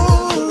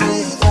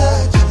stories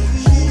that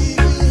she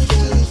used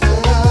to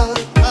tell.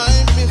 I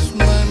miss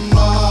my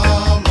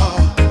mama.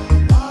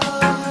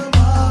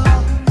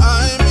 I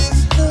miss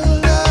her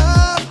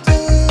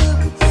laughter.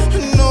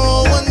 No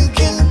one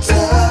can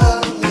tell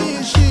me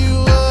she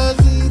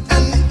wasn't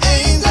an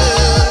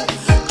angel.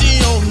 The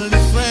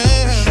only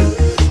friend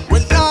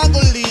when I go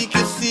leak a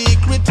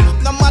secret.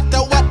 No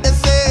matter what they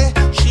say,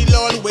 she'll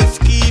always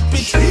keep it.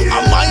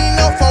 I'm mine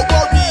of a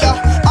warrior,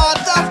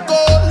 heart of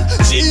gold.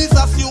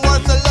 Jesus, you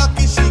are so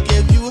lucky she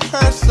gave you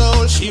her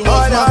soul. She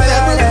was my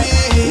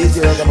therapist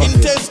in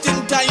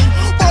testing time.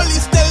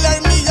 Police tell her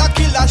me a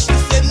killer, she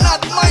said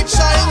not my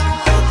child.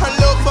 Her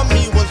love for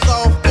me was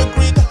off the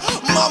grid.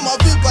 Mama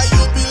Viva,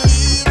 you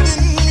believed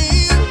in me.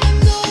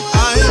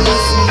 I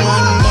miss my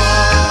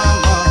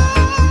mama.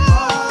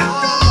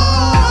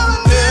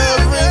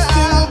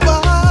 Everything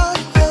about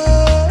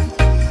her.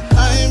 I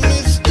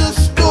miss the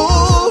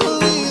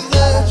stories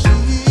that she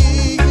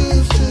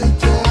used to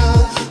tell.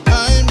 I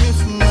miss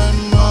my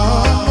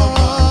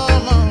mama.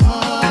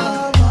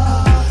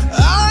 I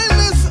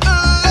miss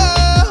her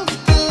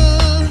laughter.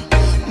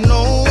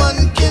 No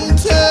one can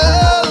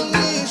tell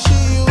me she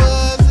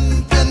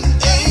wasn't an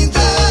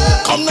angel.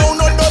 Come now,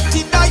 no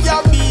dirty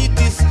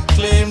diabetes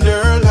claimed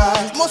her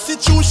life. Must it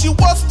true she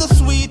was the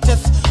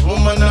sweetest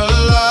woman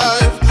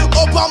alive.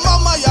 Up on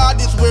mama yard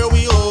is where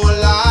we all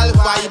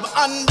vibe.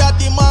 Under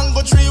the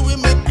mango tree we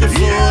make the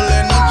soul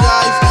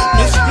energize.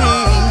 Me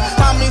scream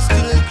and me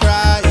still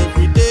cry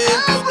every day.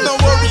 No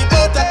worry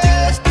about a thing,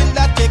 me still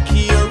that take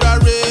care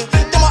of it.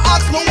 Them a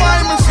ask me why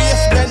me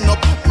face bend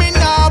up, me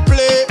nah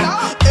play.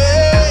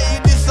 Hey,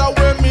 this is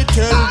where me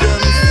tell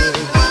them say,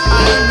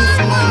 I miss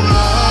my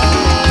mama.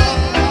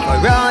 For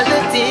all the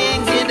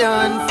things you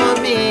done for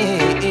me,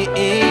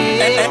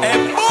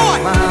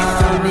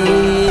 mommy,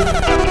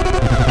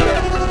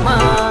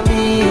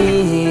 mommy,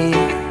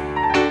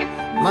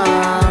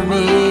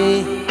 mommy,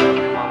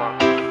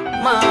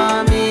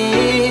 mommy.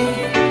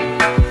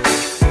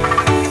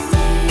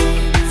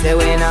 Say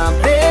when a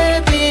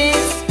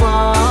baby's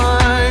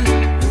born,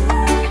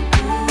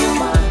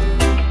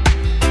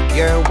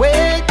 you're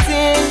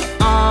waiting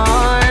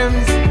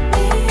arms.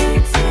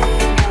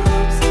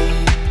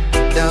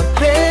 The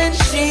pain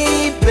she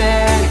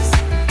bears,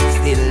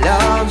 still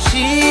love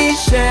she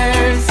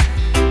shares,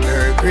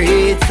 her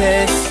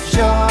greatest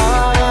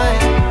joy.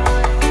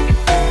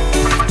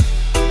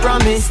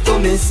 Promise to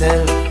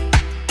myself,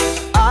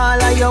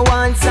 all of your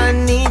wants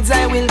and needs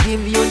I will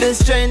give you the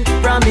strength.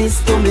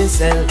 Promise to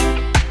myself,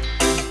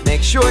 make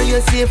make sure you're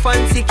safe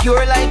and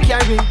secure like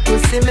carrying to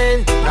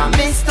cement.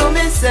 Promise to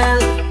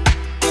myself,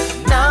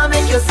 now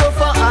make you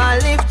suffer all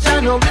if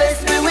Jah no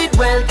bless me with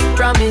wealth.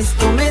 Promise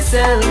to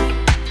myself,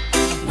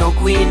 no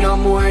queen no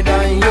more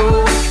than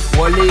you.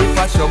 Only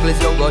for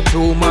struggles you go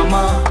through,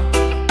 mama.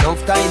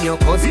 Enough time you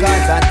cause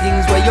cards and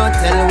things where you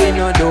tell we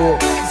no do.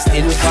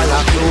 Still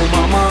follow through,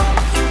 mama.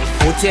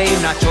 Put you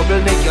in a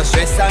trouble, make you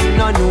stress and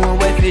no know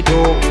where to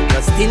do.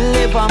 You still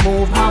never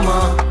move,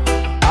 mama.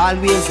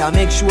 Always I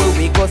make sure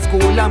we go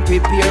school and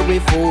prepare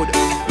with food.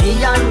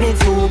 Me and me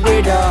two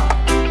brother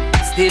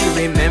still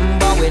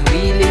remember when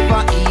we live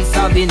on East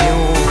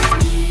Avenue.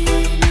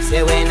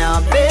 Say when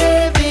a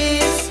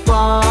baby's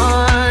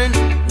born,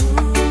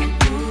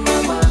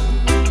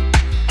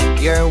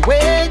 your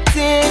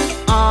waiting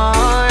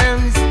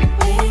arms,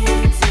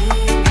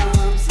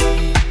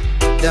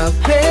 the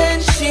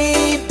pain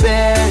she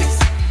bears,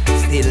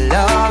 still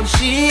love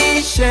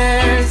she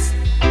shares,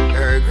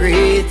 her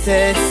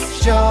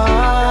greatest joy.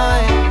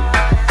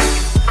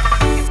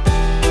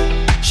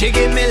 She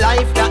give me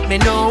life that me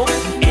know.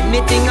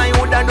 Anything I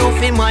woulda do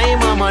for my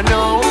mama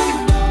know.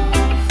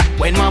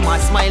 When mama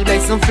smile,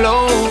 there's some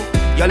flow.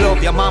 You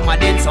love your mama,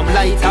 then some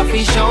light off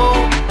his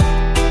show.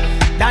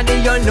 Daddy,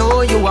 you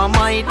know you are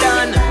my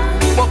dan,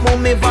 but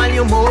mommy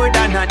value more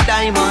than a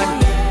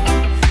diamond.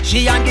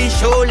 She on the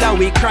shoulder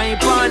we cry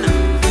on.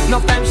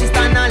 Enough time she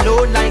stand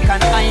alone like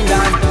an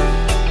island.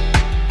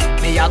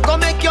 Me I go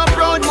make you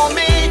proud,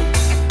 mommy.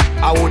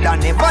 I woulda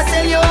never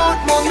sell you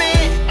out, mommy.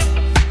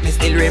 Me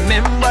still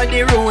remember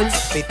the rules.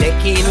 We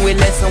take in we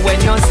lesson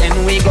when you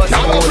send we go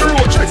school.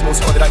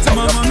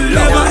 Mama, me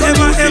never,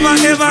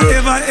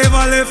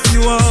 ever left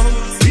you out.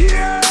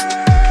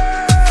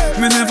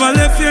 Me never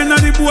left you in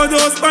the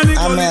boardhouse panic.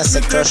 I'm a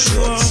secretary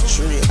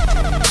straight.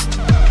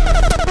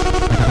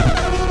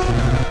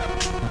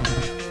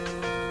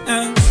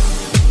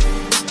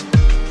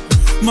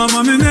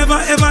 Mama, me never,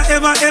 ever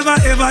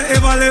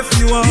left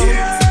you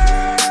out.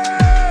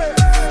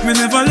 Me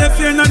never left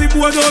you in the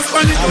boardhouse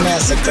panic. I'm a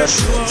secretary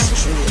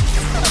straight.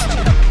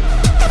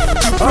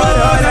 I'm proud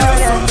of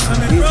yourself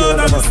and I'm proud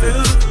of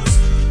myself.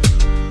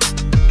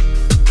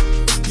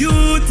 You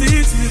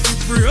teach me to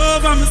pray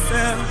over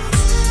myself.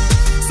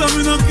 Some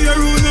me no care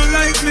who no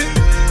like me.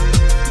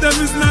 Them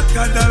is not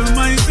God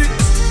Almighty.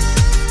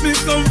 Me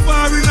come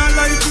far in a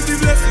life with the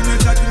blessing you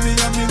got me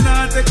and me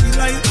not take it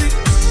lightly.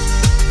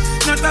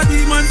 Not a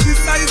demon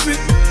beside me.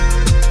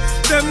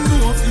 Them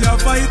know if you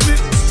fight me.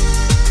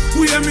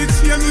 We hear me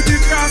chain with the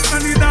cross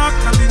and the dark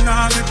and the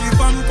nah make the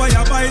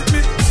vampire bite me.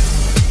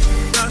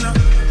 Nah.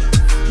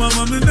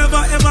 Mama, me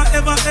never,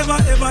 ever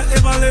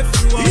left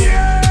you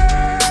out.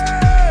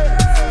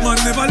 Man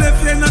never left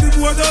you in the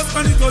boardhouse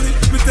and the gully.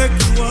 Me take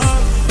you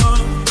out.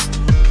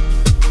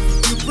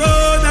 You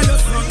proud of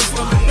your son, so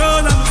me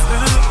proud of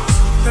myself.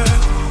 Yeah.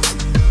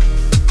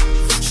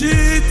 She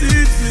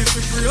teach me to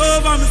pray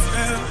over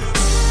myself.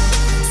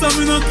 Some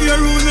me no care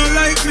who no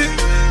like me.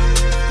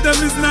 Them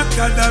is not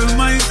God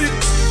Almighty.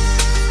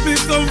 Me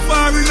come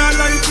far in a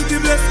life with the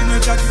blessing you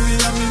got me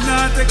and me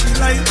not take it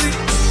lightly.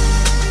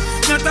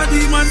 Not a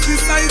demon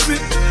beside me.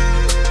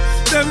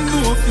 Them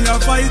know if you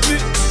fight me.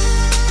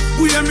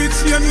 We hear me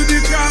chain with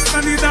the cross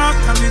and the dark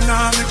and the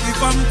nah make the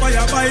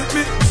vampire bite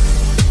me.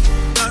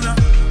 Nah.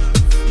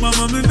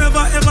 Mama, me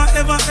never, ever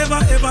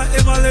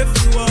left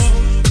you out.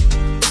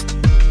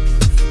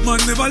 Man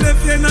never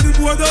left you in the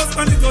boardhouse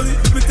and the gully.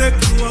 Me take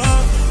you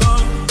out.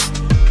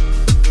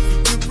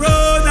 Me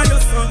proud of your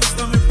son,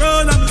 so me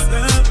proud of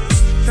myself.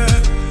 Yeah.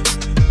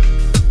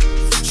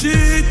 She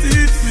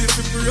teach me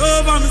to pray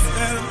over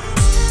myself.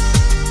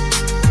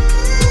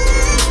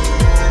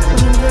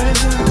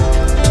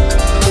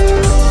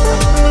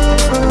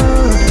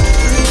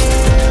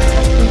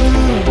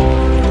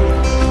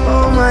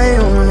 Oh my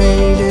own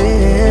lady.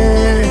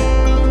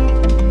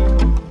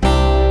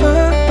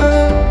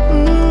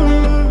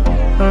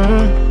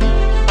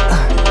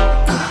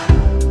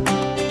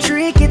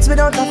 3 kids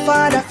without a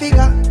father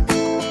figure.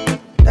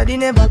 Daddy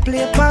never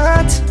play a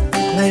part.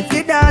 Life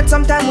with dad,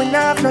 sometimes we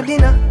not have no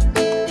dinner.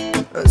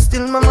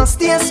 Still mama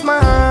stay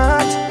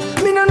smart.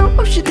 Me no know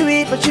how she do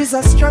it, but she's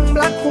a strong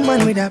black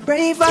woman with a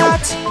brave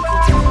heart.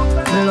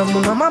 I love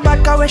my mama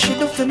bad, cause what she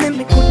do for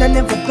me coulda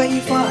never pay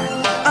for.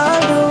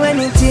 I'll do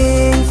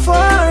anything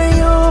for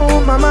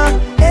you, mama.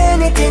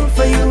 Anything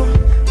for you.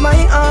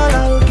 My all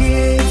I'll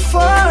give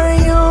for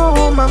you,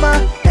 mama.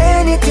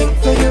 Anything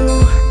for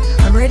you.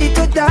 I'm ready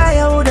to die,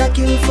 I woulda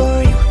kill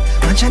for you.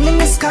 Mansion in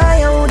the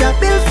sky, I woulda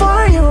build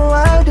for you.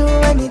 I'll do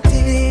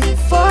anything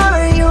for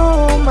you,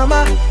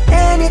 mama.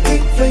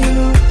 Anything for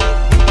you.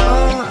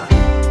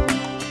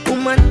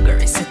 Woman,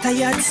 girl, is a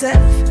tired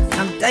self.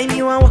 Sometimes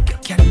you want work, you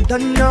can't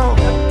done now.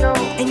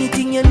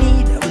 Anything you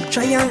need, I will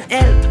try and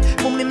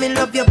help. Mommy, me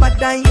love you,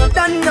 but I you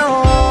don't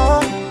know.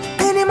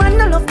 Any man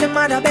no love them,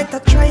 mother better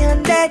try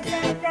and dead.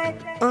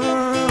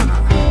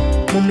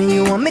 Mommy,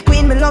 you want me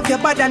queen, me love you,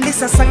 but and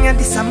this a song and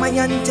this a my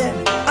anthem.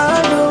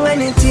 I'll do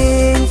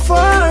anything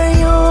for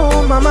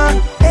you, mama.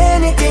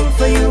 Anything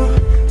for you.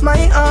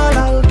 My all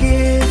I'll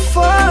give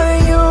for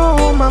you,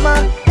 mama.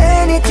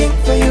 Anything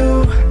for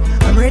you.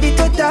 I'm ready to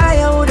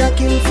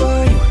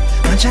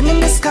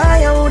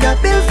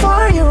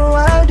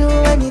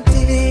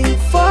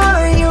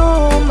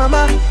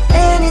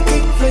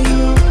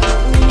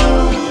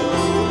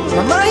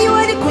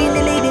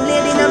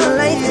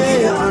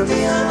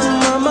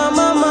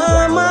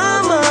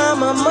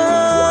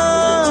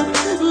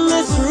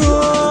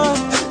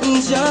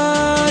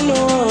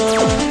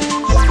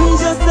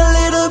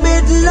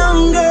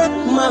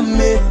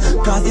mommy.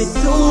 Cause it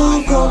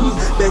soon come,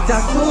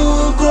 better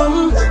soon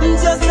come.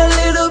 Just a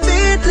little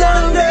bit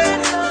longer.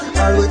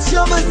 All with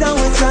troubles and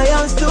with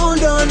trials soon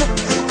done.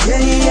 Yeah,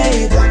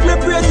 yeah, me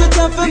pray to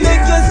God to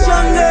make you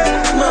stronger,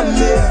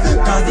 mommy.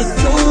 Cause it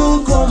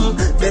soon come,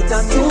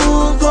 better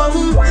soon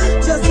come.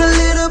 Just a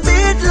little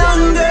bit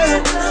longer.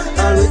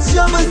 All with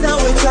troubles and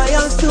with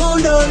trials soon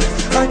done.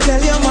 I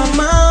tell you, my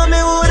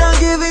mommy woulda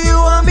give you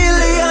 $1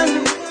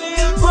 million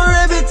for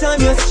every time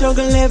you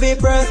struggle, every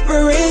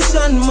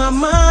perspiration.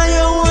 Mama,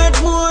 you're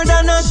worth more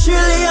than $1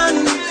 trillion.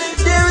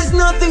 There is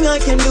nothing I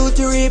can do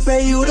to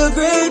repay you, the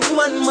great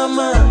one,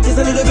 mama. Just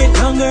a little bit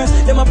longer,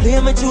 then I play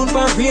my tune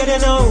for radio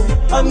now.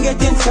 I'm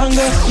getting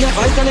stronger, your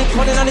voice and it's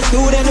running on the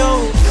studio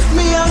now.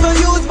 Me I'm gonna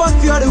use but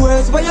fear the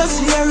words but you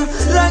share.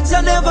 Like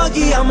you never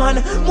give a man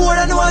more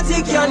than what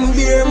he can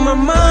bear,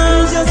 mama.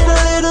 Just a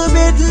little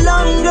bit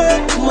longer,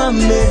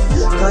 mommy.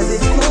 Cause it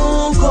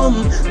soon come,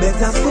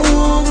 better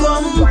soon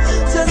come.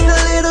 Just a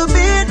little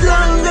bit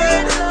longer.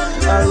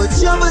 All with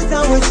troubles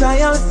and with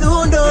trials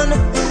soon done.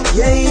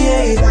 Yeah,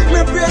 yeah,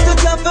 me pray to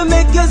God to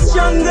make you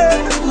stronger,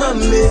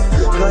 mommy.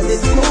 Cause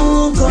it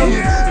soon come,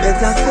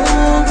 better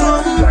soon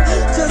come.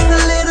 Just a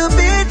little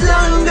bit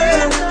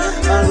longer.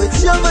 All with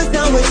troubles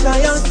and with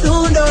trials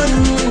soon done.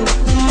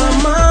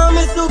 Mama,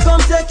 me soon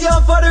come take you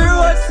off for the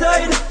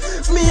roadside.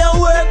 Me a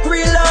work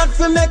real hard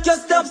to make you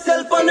stop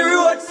self on the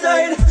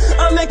roadside.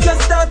 I make you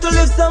start to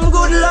live some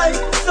good life,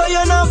 so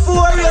you're not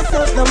for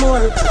yourself no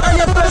more. And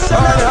your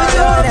pressure not be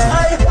too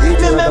high.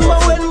 Remember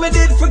when we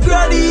did for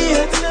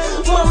graduate,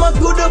 mama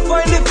couldn't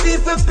find the fee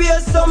for pay,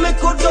 so me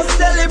could go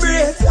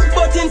celebrate.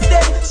 But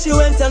instead, she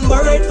went and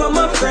borrowed from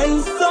my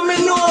friends. So me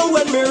know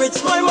when me rich,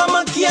 my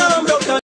mama can't